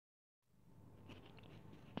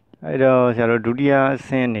အဲ့တော့ဆရာတို့ဒုတိယအ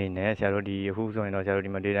ဆင့်အနေနဲ့ဆရာတို့ဒီအခုဆိုရင်တော့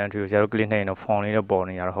ဆရာတို့ဒီမှာ data entry ကိုဆရာတို့ click နှိပ်ရင်တော့ form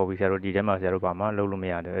လေးတော့ပေါ်နေရတော့ဟုတ်ပြီဆရာတို့ဒီထဲမှာဆရာတို့ဘာမှလုပ်လို့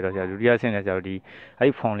မရတယ်အဲ့တော့ဆရာဒုတိယအဆင့်နဲ့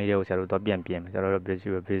ဆရာတို့ဒီအဲ့ form လေးတွေကိုဆရာတို့တော့ပြန်ပြင်မယ်ဆရာတို့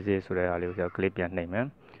visual basic ဆိုတဲ့ဟာလေးကိုဆရာတို့ click ပြန်နှိပ်မယ်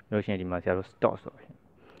ပြီးလို့ရှိရင်ဒီမှာဆရာတို့ stock ဆိုပြီ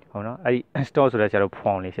ဟုတ်နော်အဲ့ဒီ stock ဆိုတဲ့ဆရာတို့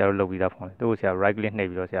form လေးဆရာတို့လုပ်ပြီးသား form လေးသူ့ကိုဆရာ right click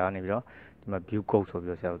နှိပ်ပြီးတော့ဆရာကနေပြီးတော့ဒီမှာ view code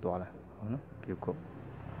ဆိုပြီးတော့ဆရာတို့သွားလိုက်ဟုတ်နော် view code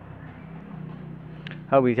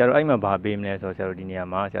ဟုတ်ပြီဆရာတို့အဲ့မှာဘာပေးမလဲဆိုတော့ဆရာတို့ဒီနေရာ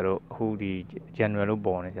မှာဆရာတို့အခုဒီ general လို့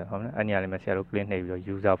ပေါ်နေဆရာဟုတ်နော်အဲ့နေရာလေးမှာဆရာတို့ click နှိပ်ပြီးတော့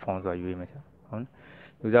user form ဆိုတာရွေးမယ်ဆရာဟုတ်နော်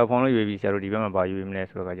user form လို့ရွေးပြီးဆရာတို့ဒီဘက်မှာဘာရွေးမလဲ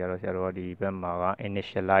ဆိုတော့ကြတော့ဆရာတို့ကဒီဘက်မှာက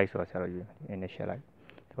initialize ဆိုတာဆရာတို့ရွေးမယ် initialize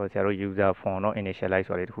ဆိုတော့ဆရာတို့ user form တော့ initialize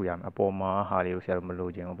ဆိုတာလေးတစ်ခုရမယ်အပေါ်မှာဟာလေးကိုဆရာတို့မလို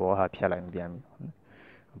ချင်ဘူးအပေါ်ဟာဖြတ်လိုက်ပြန်ပြီ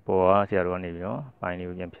အပေါ်ကဆရာတို့ကနေပြီးတော့ပိုင်း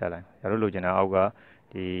လေးကိုပြန်ဖြတ်လိုက်ဆရာတို့လိုချင်တာအောက်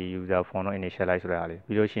ကဒီ user form တော့ initialize ဆိုတာလေး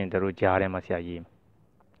ပြီးလို့ရှိရင်တို့ကြားထဲမှာဆရာ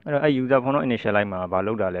ရေးအဲ့တော့အဲ့ user form တော့ initialize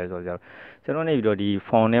မှာဘာလုပ်တာလဲဆိုတော့ဆရာတို့နေပြီးတော့ဒီ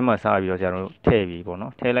form ထဲမှာစပြီးတော့ဆရာတို့ထ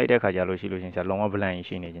ည့်ပြီးပေါ့နော်ထည့်လိုက်တဲ့ခါကျလို့ရှိလို့ရှိရင်ဆရာလုံးဝ blank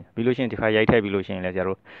ရှိနေခြင်းပြီးလို့ရှိရင်ဒီခါရိုက်ထည့်ပြီးလို့ရှိရင်လည်းဆရာ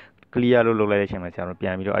တို့ clear လို့လုပ်လိုက်တဲ့အချိန်မှာဆရာတို့ပြ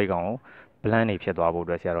န်ပြီးတော့အဲ့ကောင်ကို blank နေဖြစ်သွားဖို့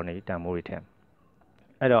အတွက်ဆရာတို့နေတန်ဖိုးတွေထည့်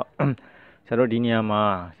အဲ့တော့ဆရာတို့ဒီနေရာ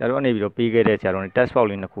မှာဆရာတို့အနေပြီးတော့ပေးခဲ့တဲ့ဆရာတို့ test box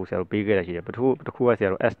လေးနှစ်ခုဆရာတို့ပေးခဲ့တာရှိတယ်ပထမတစ်ခုကဆရာ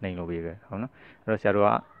တို့ s name လို့ပေးခဲ့ဟုတ်နော်အဲ့တော့ဆရာတို့က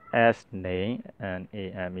s name and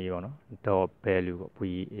ame ပေါ့နော် dot value ပေါ့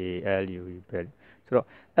value value ဆိုတော့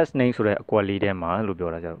s name ဆိုတဲ့အကွက်လေးထဲ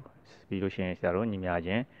မှာလို့ပြောတာဆရာတို့ပြီးလို့ရှိရင်ဆရာတို့ညီမချ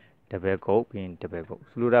င်း double quote ပြီးရင် double quote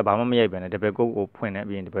ဆိုလိုတာဘာမှမရိုက်ပဲနဲ့ double quote ကိုဖွင့်နေ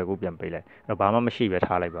ပြီးရင် double quote ပြန်ပေးလိုက်အဲ့တော့ဘာမှမ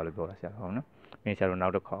ရှိပဲထားလိုက်ပါလို့ပြောတာဆရာဟုတ်နော်ပြီးရင်ဆရာတို့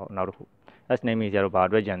နောက်တစ်ခု s name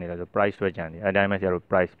ဆရာတို့ဘာအတွက်ကြံနေလဲဆို price အတွက်ကြံနေအဲ့တိုင်းမှာဆရာတို့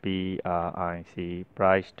price price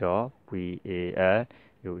price dot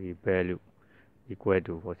value value equal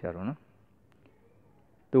to ပေါ့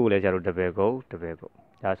ဆရာတို့နော်သူ့ကိုလည်းဆရာတို့ double quote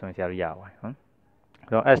ဒါဆိုရင်ဆရာတို့ရပါ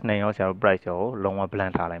တယ်ဟုတ်တော့ s name ရောဆရာတို့ price ရောလုံးဝ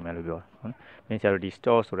blank ထားလိုက်မယ်လို့ပြောတာဟုတ်ပြီးဆရာတို့ဒီ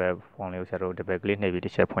store ဆိုတဲ့ form လေးကိုဆရာတို့ double click နှိပ်ပြီးတ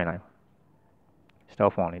စ်ချက်ဖွင့်လိုက်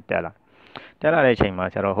store form လေးတက်လာတဲ့အချိန်မှာ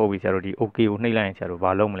ဆရာတို့ဟုတ်ပြီဆရာတို့ဒီ OK ကိုနှိပ်လိုက်ရင်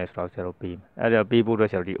ဆရာတို့ဘာလုပ်မလဲဆိုတော့ဆရာတို့ပေးမယ်အဲ့ဒါပေးဖို့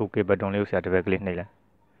အတွက်ဆရာတို့ဒီ OK button လေးကိုဆရာ double click နှိပ်လိုက်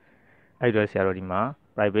အဲ့တော့ဆရာတို့ဒီမှာ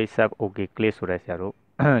private sub OK click ဆိုတဲ့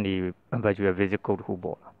ဆရာတို့ဒီ virtual visit code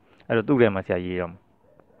တစ်ခုပေါ့အဲ့တော့သူ့ထဲမှာဆရာရေးတော့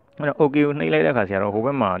အဲ့တော့ OK ကိုနှိပ်လိုက်တဲ့အခါဆရာတို့ဟိုဘ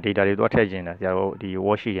က်မှာ data တွေသွားထည့်ခြင်းတာဆရာတို့ဒီ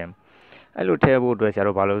worksheet ရယ်အဲ့လိုထည့်ဖို့အတွက်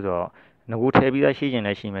ဆရာတို့ဘာလို့ဆိုတော့ငကိုထည့်ပြီးသားရှိရင်လ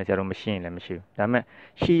ည်းရှိမယ်ဆရာတို့မရှိရင်လည်းမရှိဘူးဒါပေ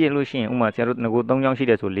မဲ့ရှိရလို့ရှိရင်ဥမာဆရာတို့ငကို3ချောင်းရှိ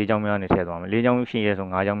တယ်ဆို4ချောင်းများနဲ့ထည့်သွားမယ်4ချောင်းရှိရဲဆို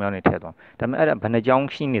5ချောင်းများနဲ့ထည့်သွားဒါပေမဲ့အဲ့ဒါဘယ်နှချောင်း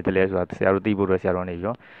ရှိနေတယ်လဲဆိုတာဆရာတို့သိဖို့အတွက်ဆရာတို့နေပြီး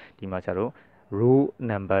တော့ဒီမှာဆရာတို့ row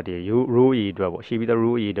number တွေ row အရေးအတွက်ပေါ့ရှိပြီးသား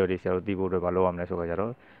row အရေးအတွက်တွေဆရာတို့သိဖို့အတွက်ဘာလုပ်ရမလဲဆိုတော့ဆ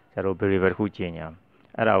ရာတို့ variable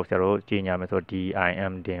တစ်ခုကျင်ညာအဲ့ဒါကိုဆရာတို့ကျင်ညာမယ်ဆိုတော့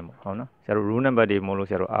dim တင်ပေါ့ဟုတ်နော်ဆရာတို့ row number တွေမဟုတ်လို့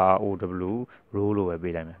ဆရာတို့ row row လို့ပဲ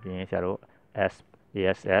ပေးလိုက်မယ်ပြီးရင်ဆရာတို့ ass ပြီး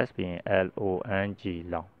ရင်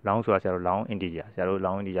long ဆိုတာဆရာတို့ long integer ဆရာတို့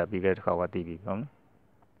long integer ပြီးခဲ့တဲ့တစ်ခါကသိ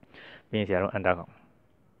ပြီဟုတ်နော်ပြီးရင်ဆရာတို့ enter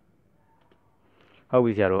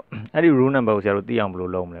ခေါက်ဟုတ်ပြီဆရာတို့အဲ့ဒီ row number ကိုဆရာတို့သိအောင်ဘယ်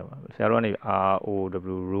လိုလုပ်မလဲဆရာတို့ကနေ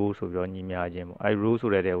row ဆိုပြီးတော့ညီမြချင်းပေါ့အဲ့ row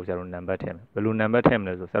ဆိုတဲ့တဲ့ကိုဆရာတို့ number ထည့်မယ်ဘယ်လို number ထည့်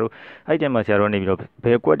မလဲဆိုဆရာတို့အဲ့ဒီမှာဆရာတို့နေပြီးတော့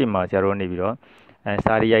ဘယ်ကွက်တွေမှာဆရာတို့နေပြီးတော့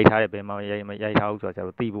စာတွေရိုက်ထားတယ်ဘယ်မှာရိုက်ထားဘူးဆိုတော့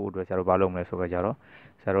ဆရာတို့သိဖို့အတွက်ဆရာတို့ဘာလုပ်မလဲ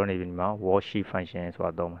ဆိုတော့ကြတော့ဆရာတို့နေပြီးဒီမှာ worksheet function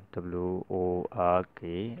ဆိုတာသုံးမယ်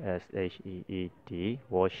worksheet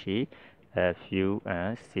worksheet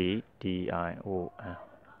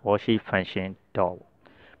worksheet function dot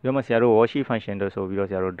ပြီးတော့မှဆရာတို့ worksheet function တို့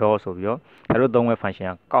ဆိုပြီးတော့ဆရာတို့ dot ဆိုပြီးတော့ဆရာတို့သုံးမဲ့ function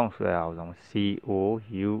က count ဆိုတာအောင်ဆုံး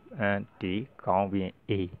count ပြီးရင်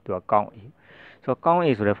a သူက count a ဆိုတော့ count a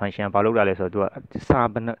ဆိုတဲ့ function ကဘာလုပ်တာလဲဆိုတော့သူ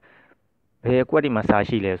ကစာဘယ်အကွက်ဒီမှာစာ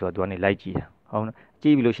ရှိလဲဆိုတော့သူကနေလိုက်ကြ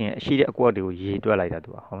ည့်တာဟုတ်နော်ကြည့်ပြီးလို့ရှိရင်ရှိတဲ့အကွက်တွေကိုရေတွက်လိုက်တာသူ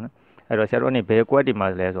ကဟုတ်နော်အဲ့တော့ဆရာတို့ကနေဘယ်အကွက်ဒီ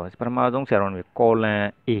မှာလဲဆိုတော့ပထမဆုံးဆရာတို့ကနေ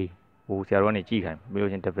column a ဟိုဆရာတို့ကနေကြည့်ခိုင်းပြီးလို့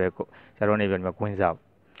ရှိရင် double ဆရာတို့ကနေပြီးတော့ကွင်းစား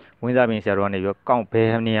ဝင်စားပြီးဆရာတို့ကနေပြီးတော့ကောင့်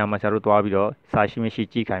ဘယ်နေရာမှာဆရာတို့သွားပြီးတော့စာရှိမရှိ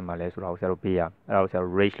ကြည့်ခိုင်းပါလဲဆိုတော့ဆရာတို့ပေးရအဲ့ဒါကိုဆရာ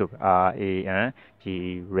တို့ range လို့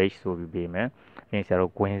range ဆိုပြီးပေးမယ်ပြီးဆရာတို့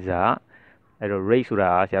ကွင်းစားအဲ့တော့ range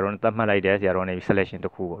ဆိုတာဆရာတို့သတ်မှတ်လိုက်တယ်ဆရာတို့ကနေ selection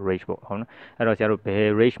တစ်ခုပေါ့ range ပေါ့ဟုတ်နော်အဲ့တော့ဆရာတို့ဘယ်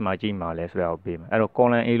range မှာကြည့်မှာလဲဆိုတာကိုပေးမယ်အဲ့တော့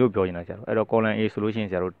column A လို့ပြောနေတာဆရာတို့အဲ့တော့ column A ဆိုလို့ရှိ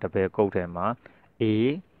ရင်ဆရာတို့ double quote ထဲမှာ A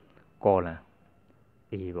column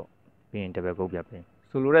A ပေါ့ပြီးရင် double quote ပြ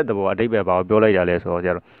ပေးဆိုလိုတဲ့သဘောအဓိပ္ပာယ်ဘာကိုပြောလိုက်တာလဲဆိုတော့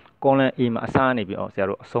ဆရာတို့ column A မှာအစားနေပြီးဆရာ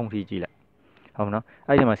တို့အဆုံးထိကြည့်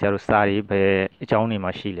လိုက်ဟုတ်နော်အဲ့ဒီမှာဆရာတို့စာတွေဘယ်အကြောင်း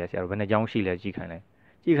တွေမှာရှိလဲဆရာတို့ဘယ်နှကြောင်းရှိလဲကြည့်ခိုင်း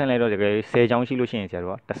လိုက်တော့တကယ်10ကြောင်းရှိလို့ရှိရင်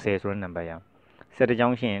ဆရာတို့က10ဆိုတဲ့နံပါတ်ရ17ကြော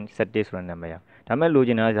င်းရှိရင်17ဆိုတဲ့နံပါတ်ရဒါမဲ့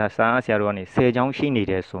လိုချင်တာကစာဆရာတို့ကနေ10ကြောင်းရှိနေ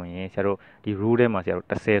တယ်ဆိုရင်ဆရာတို့ဒီ row ထဲမှာဆရာတို့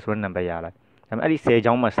10ဆိုတဲ့နံပါတ်ရလိုက်ဒါပေမဲ့အဲ့ဒီ10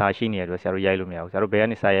ကြောင်းမှာစာရှိနေတယ်ဆိုဆရာတို့ရိုက်လို့မရဘူးဆရာတို့ဘယ်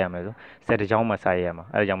ကနေစာရိုက်ရမလဲဆို17ကြောင်းမှာစာရိုက်ရ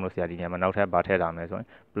မှာအဲ့ဒါကြောင့်မလို့ဆရာဒီနေရာမှာနောက်ထပ်ဘာထည့်တာမလဲဆိုရင်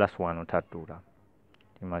 +1 လို့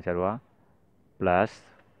ထပ်တူတာဒီမှာဆရာတို့က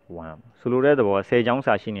 +1ဆိုလိုတဲ့သဘောက10ချော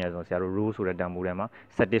င်းစာရှိနေရဆိုဆရာတို့ row ဆိုတဲ့တန်ဖိုးထဲမှာ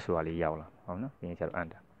17ဆိုတာလေးရောက်လာဟုတ်နော်ပြီးရင်ဆရာတို့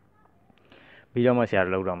enter ပြီးတော့မှ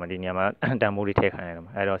ဆရာတို့လောက်တော့မှဒီနေရာမှာတန်ဖိုးတွေထည့်ခိုင်းရ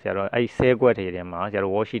တယ်မှာအဲ့တော့ဆရာတို့အဲ့10ကွက်ထဲထဲမှာဆရာ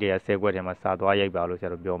တို့ worksheet တွေက10ကွက်ထဲမှာစာသွားရိုက်ပါလို့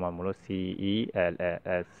ဆရာတို့ပြောမှာမလို့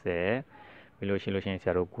CELLS ပြီးလို့ရှိရင်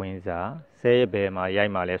ဆရာတို့ကွင်းစာ10ရဲ့ဘယ်မှာရို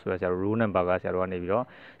က်မှာလဲဆိုတော့ဆရာတို့ row number ကဆရာတို့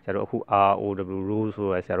ကနေပြီးတော့ဆရာတို့အခု ROW row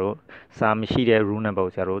ဆိုတော့ဆရာတို့စာမရှိတဲ့ row number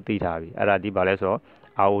ကိုဆရာတို့သိထားပြီအဲ့ဒါဒီပါလဲဆိုတော့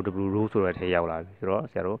ROW row ဆိုတဲ့ထဲရောက်လာပြီ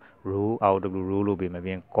ဆိုတော့ဆရာတို့ row ROW row လို့ပြီးမှပြ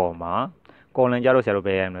င် comma column ကြတော့ဆရာတို့ဘ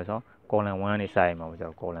ယ်ရိုက်မလဲဆိုတော့ column 1နေစရိုက်မှာပေါ့ဆရာ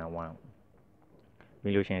တို့ column 1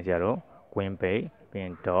ပြီးလို့ရှိရင်ဆရာတို့ queen page ပြင်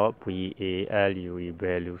dot value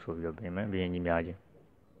value ဆိုပြီးတော့ပြင်မယ်ပြင်ကြီးများချ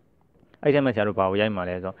င်းအဲ့ထဲမှာဆရာတို့ဘာကိုရိုက်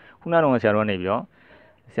မှာလဲဆိုတော့ခုနကတော့ဆရာတို့ကနေပြီးတော့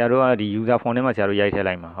ဆရာတို့ကဒီ user form ထဲမှာဆရာတို့ရိုက်ထ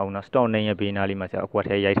ည့်လိုက်မှာဟုတ်နော် stock name ရဲ့ဘေးနားလေးမှာဆရာ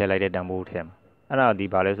အကွက်ထဲရိုက်ထည့်လိုက်တဲ့တန်ဖိုးထဲမှာ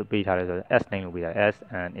အဲ့ဒါဒီဘာလဲဆိုပေးထားလဲဆိုတော့ s name လို့ပေးထား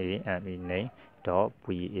sname name dot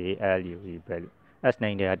value value s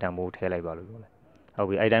name တဲ့တန်ဖိုးထည့်လိုက်ပါလို့ပြောလိုက်ဟုတ်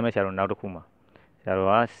ပြီအဲ့တိုင်းမှာဆရာတို့နောက်တစ်ခုမှာဆရာတို့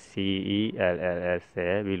က CELLS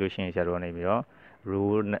ပြီးလို့ရှိရင်ဆရာတို့ကနေပြီးတော့ row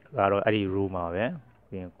ကတော့အဲ့ဒီ row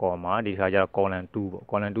မှာပဲပြီးရင် comma ဒီခါကျတော့ column 2ပေါ့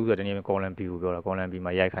column 2ဆိုတဲ့နည်း column B ကိုပြောတာ column B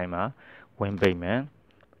မှာရိုက်ခိုင်းမှာဝင်ပိတ်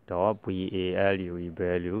မယ်တော့ value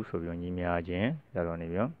value ဆိုပြီးညီများချင်း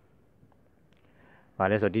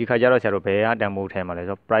ဆရာတို့နေပြီးတော့ဗာလဲဆိုဒီခါကျတော့ဆရာတို့ဘယ်ကတန်ဖိုးထဲ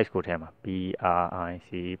မှာလဲဆို price ကိုထဲမှာ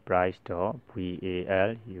price price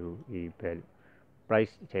value value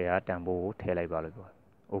price ထဲကတန်ဖိုးကိုထည့်လိုက်ပါလို့ပြော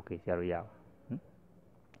okay ဆရာတို့ရပါ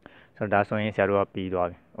ဆိုတော့ဒါဆိုရင်ဆရာတို့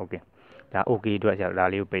ကပြီးသွားပြီ okay ဒါ okay အတွက်ဆရာတို့ဒါ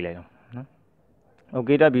လေးကိုပိတ်လိုက်တော့နော်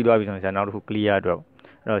okay တက်ပြီးသွားပြီဆိုရင်ဆရာနောက်တစ်ခု clear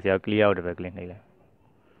အတွက်အဲ့တော့ဆရာ clear ကိုတစ်ပတ် click နှိပ်လိုက်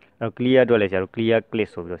အဲ့ clear အတွက်လည်းဆရာတို့ clear click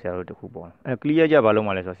ဆိုပြီးတော့ဆရာတို့တစ်ခုပေါ်လာအဲ့ clear ကြဘာလို့မှ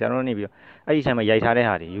လဲဆိုတော့ဆရာတို့နေပြီးတော့အဲ့ဒီထဲမှာရိုက်ထား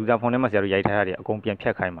တဲ့ဟာတွေ user form ထဲမှာဆရာတို့ရိုက်ထားတာတွေအကုန်ပြန်ဖြ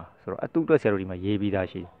တ်ခိုင်းမှာဆိုတော့အတူအတွက်ဆရာတို့ဒီမှာရေးပြီးသား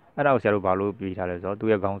ရှိတယ်အဲ့ဒါကိုဆရာတို့ဘာလို့ပြီးထားလဲ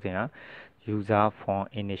ဆိုတော့သူရဲ့ခေါင်းစဉ်က user form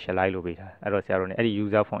initialize လို့ပေးထားတယ်အဲ့တော့ဆရာတို့ねအဲ့ဒီ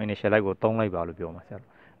user form initialize ကိုသုံးလိုက်ပါလို့ပြောမှာဆရာတို့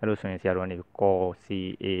အဲ့လိုဆိုရင်ဆရာတို့ကနေ call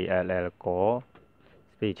call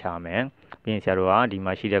space ချမယ်ပြီးရင်ဆရာတို့ကဒီ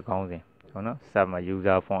မှာရှိတဲ့ခေါင်းစဉ်ဟုတ်နော် sub မှာ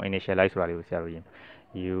user form initialize ဆိုတာလေးကိုဆရာတို့ရေး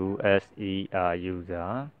user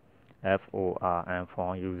form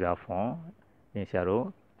form user form ပြီးရင်ဆရာတို့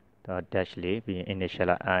dash လေးပြီးရင်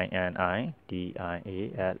initialize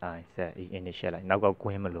initialize နောက်ကကွ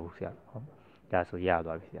င်းမလို့ဆရာဟုတ်ဒါဆို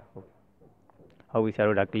ရသွားပြီဆရာဟုတ်ပြီ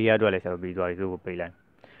ဆရာတို့ဒါ clear အတွက်လည်းဆရာတို့ပြီးသွားပြီဆိုကိုပိတ်လိုက်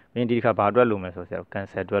ပြီးရင်ဒီတစ်ခါဘာအတွက်လုပ်မလဲဆိုဆရာတို့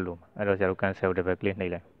cancel အတွက်လုပ်အဲ့တော့ဆရာတို့ cancel ကိုတစ်ပတ် click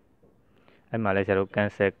နှိပ်လိုက်အဲ့မှာလဲဆရာတို့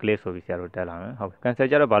cancel click ဆိုပြီးဆရာတို့တက်လာမယ်ဟုတ် cancel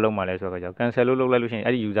ကြတော့ဘာလုပ်မှာလဲဆိုတော့ cancel လို့လုပ်လိုက်လို့ရှိ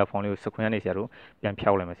ရင်အဲ့ဒီ user form လေးကို screen ကနေဆရာတို့ပြန်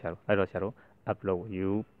ဖြောက်လိုက်မယ်ဆရာတို့အဲ့တော့ဆရာတို့ upload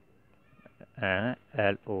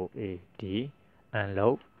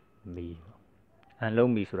unload me unload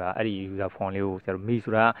me ဆိုတာအဲ့ဒီ user form လေးကိုဆရာတို့ me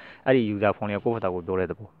ဆိုတာအဲ့ဒီ user form လေးကိုကိုယ့်ဘာသာကိုပြောတဲ့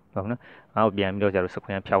သဘောဟုတ်နော်ငါ့ကိုပြန်ပြီးတော့ဆရာတို့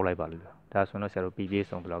screen ဖြောက်လိုက်ပါလို့ဒါဆိုတော့ဆရာတို့ PPA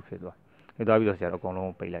ဆုံးဘယ်လောက်ဖြစ်သွားပြီးတော့ဆရာတို့အကုန်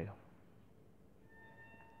လုံးပိတ်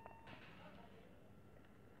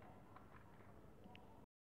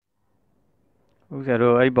လိုက်တော့ဟုတ်ဆရာ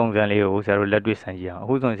တို့အဲ့ပုံစံလေးကိုဆရာတို့လက်တွေ့ဆန်းကြည့်အောင်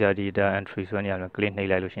အခုဆိုရင်ဆရာဒီ data entry ဆိုတဲ့နေရာမှာ click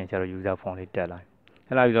နှိပ်လိုက်လို့ရှိရင်ဆရာတို့ user form လေးတက်လာတယ်ထ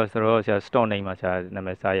ပ်လာပြီးတော့ဆရာ store name မှာဆရာနာ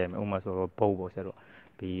မည်စာရိုက်မယ်ဥပမာဆိုတော့ book ပေါ့ဆရာတို့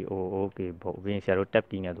BOOK book ပြီးရင်ဆရာတို့ tab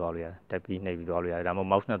key နဲ့သွားလို့ရတယ် tab key နှိပ်ပြီးသွားလို့ရတယ်ဒါမှမဟုတ်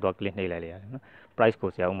mouse နဲ့သွား click နှိပ်လိုက်လေရတယ်နော် price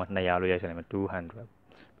ကိုဆရာဥပမာ200လို့ရိုက်ချင်တယ်200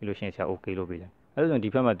ပြီးလို့ရှိရင်ဆရာ okay လို့ပေးလိုက်အဲ့ဒါဆို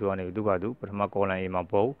ရင်ဒီဘက်မှာသူကနေသူ့ဘာသူပထမ column A မှာ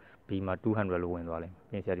book B မှာ200လို့ဝင်သွားလိမ့်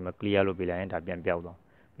မယ်ပြီးရင်ဆရာဒီမှာ clear လို့ပေးလိုက်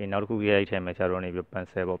ရင်ဒါပြန်ပြောက်သွားပြီးနောက်တစ်ခုရိုက်ထည့်မယ်ဆရာတို့နေပြီး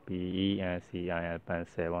pencil ပေါ့ pencil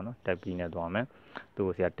pencil ပေါ့နော် tab key နဲ့သွားမယ်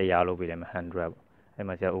သူ့ကိုဆရာ100လို့ပေးလိုက်မယ်100ပေါ့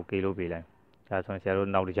အဲ့မှာဆရာ okay လို့ပေးလိုက်ဒါဆိုရင်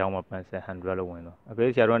ဆရာတို့နောက်တစ်ကြောင်းမှာ pencil 100လို့ဝင်သွားအ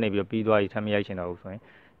ခုဆရာတို့ကနေပြီးပြီးသွားပြီထပ်မရိုက်ချင်တော့ဘူးဆိုရင်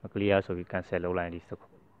clear ဆိုပြီး cancel လုပ်လိုက်ဒီ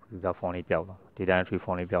user form လေးပြောက်သွား data entry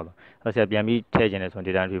form လေးပြောက်သွားအဲ့ဆရာပြန်ပြီးထည့်ချင်တယ်ဆိုရင်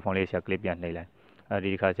data entry form လေးဆရာ click ပြန်နှိပ်လိုက်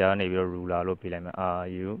အဲ့ဒီခါဆရာကနေပြီးတော့ ruler လို့ပေးလိုက်မယ်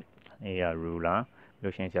ruler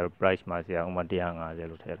လို့ရှိရင်ဆရာတို့ price မှာဆရာဥမာ150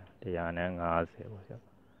လို့ထည့်လိုက်150ပေါ့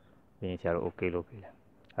ဆရာပြီးရင်ဆရာတို့ okay လို့ပေးလိုက်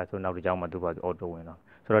အဲ့ဆိုနောက်တစ်ကြောင်းမှာသူ့ဘာ auto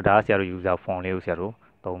ဝင်တော့ဆိုတော့ဒါကဆရာတို့ user form လေးကို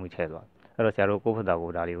ဆရာတို့သုံးပြီးထည့်သွားအဲ့တော့ဆရာတို့ကိုယ့်ဖက်တာ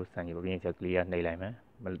ကိုဒါလေးကိုစမ်းကြည့်ပါပြီးရင်ဆရာ clear နှိပ်လိုက်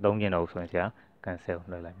မယ်မသုံးကျင်တော့ဘူးဆိုရင်ဆရာ cancel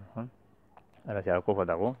လုပ်လိုက်မယ်ဟုတ်အဲ့တော့ဆရာတို့ကိုယ့်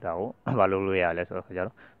ဖက်တာကိုဒါကိုဘာလုပ်လို့ရလဲဆိုတော့ဆရာ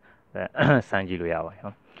တို့စမ်းကြည့်လို့ရပါ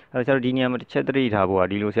တယ်ဟုတ်အဲ့တော့ဆရာတို့ဒီနေရာမှာတစ်ချက်သတိထားဖို့က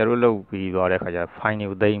ဒီလိုဆရာတို့လုပ်ပြီးသွားတဲ့ခါကျ file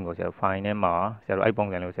တွေကိုသိမ်းဖို့ဆရာတို့ file ထဲမှာဆရာတို့အဲ့ပုံ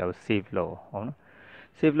စံလေးကိုဆရာတို့ save လုပ်ဟုတ်နော်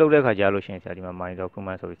save လုပ်တဲ့ခါကျလို့ရှိရင်ဆရာဒီမှာ my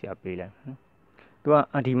document ဆိုပြီးဆရာပေးလိုက်သူ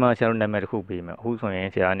ကဒီမှာဆရာတို့နာမည်တစ်ခုပေးမယ်အခုဆိုရင်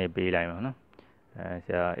ဆရာကနေပေးလိုက်မှာနော်ဆ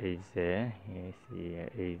ရာ AZ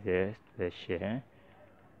special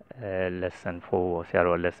lesson 4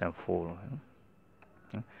ဆရာတို့ lesson 4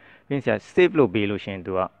ပြီးဆရာ save လုပ်ပေးလို့ရှိ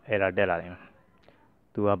ရင်သူက error တက်လာတယ်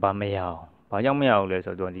သူကဘာမရအောင်ဘာကြောင့်မရအောင်လဲ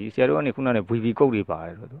ဆိုတော့ဒီဆရာတို့ကနေခုနက VB code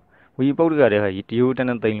တွေပါတယ်ဆိုတော့ VB code တွေကတည်းကဒီကိုတန်း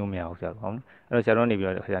တန်းသိမ်းလို့မရဘူးဆရာတို့ဟုတ်အဲ့တော့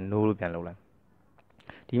ဆရာတို့နေပြီးတော့ဆရာ no လို့ပြန်လုပ်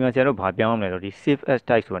လိုက်ဒီမှာဆရာတို့ဘာပြောင်းမလဲတော့ဒီ save as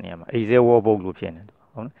type ဆိုတဲ့နေရာမှာ AZ workbook လို့ဖြစ်နေ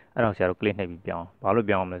တယ်ဟုတ်နော်အဲ့တော့ဆရာတို့ click နှိပ်ပြီးပြောင်းဘာလို့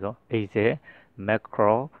ပြောင်းမလဲဆိုတော့ AZ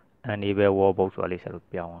macro enable workbook ဆိုတာလေးဆရာတို့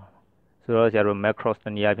ပြောင်းအောင်ဆိုတော့ဆရာတို့ macros တ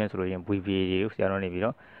နည်းအားဖြင့်ဆိုလို့ရင် VBA တွေကိုဆရာတို့နေပြီး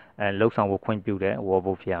တော့လောက်ဆောင်ဖို့ခွင့်ပြုတဲ့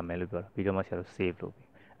workbook ဖြစ်ရမယ်လို့ပြောတာပြီးတော့မှဆရာတို့ save လုပ်ပြီး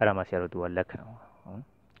အဲ့ဒါမှဆရာတို့သူကလက်ခံအောင်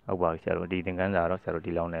ဟုတ်ပါပြီဆရာတို့ဒီသင်ခန်းစာတော့ဆရာတို့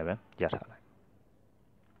ဒီလောက်နဲ့ပဲကြားထားလိုက်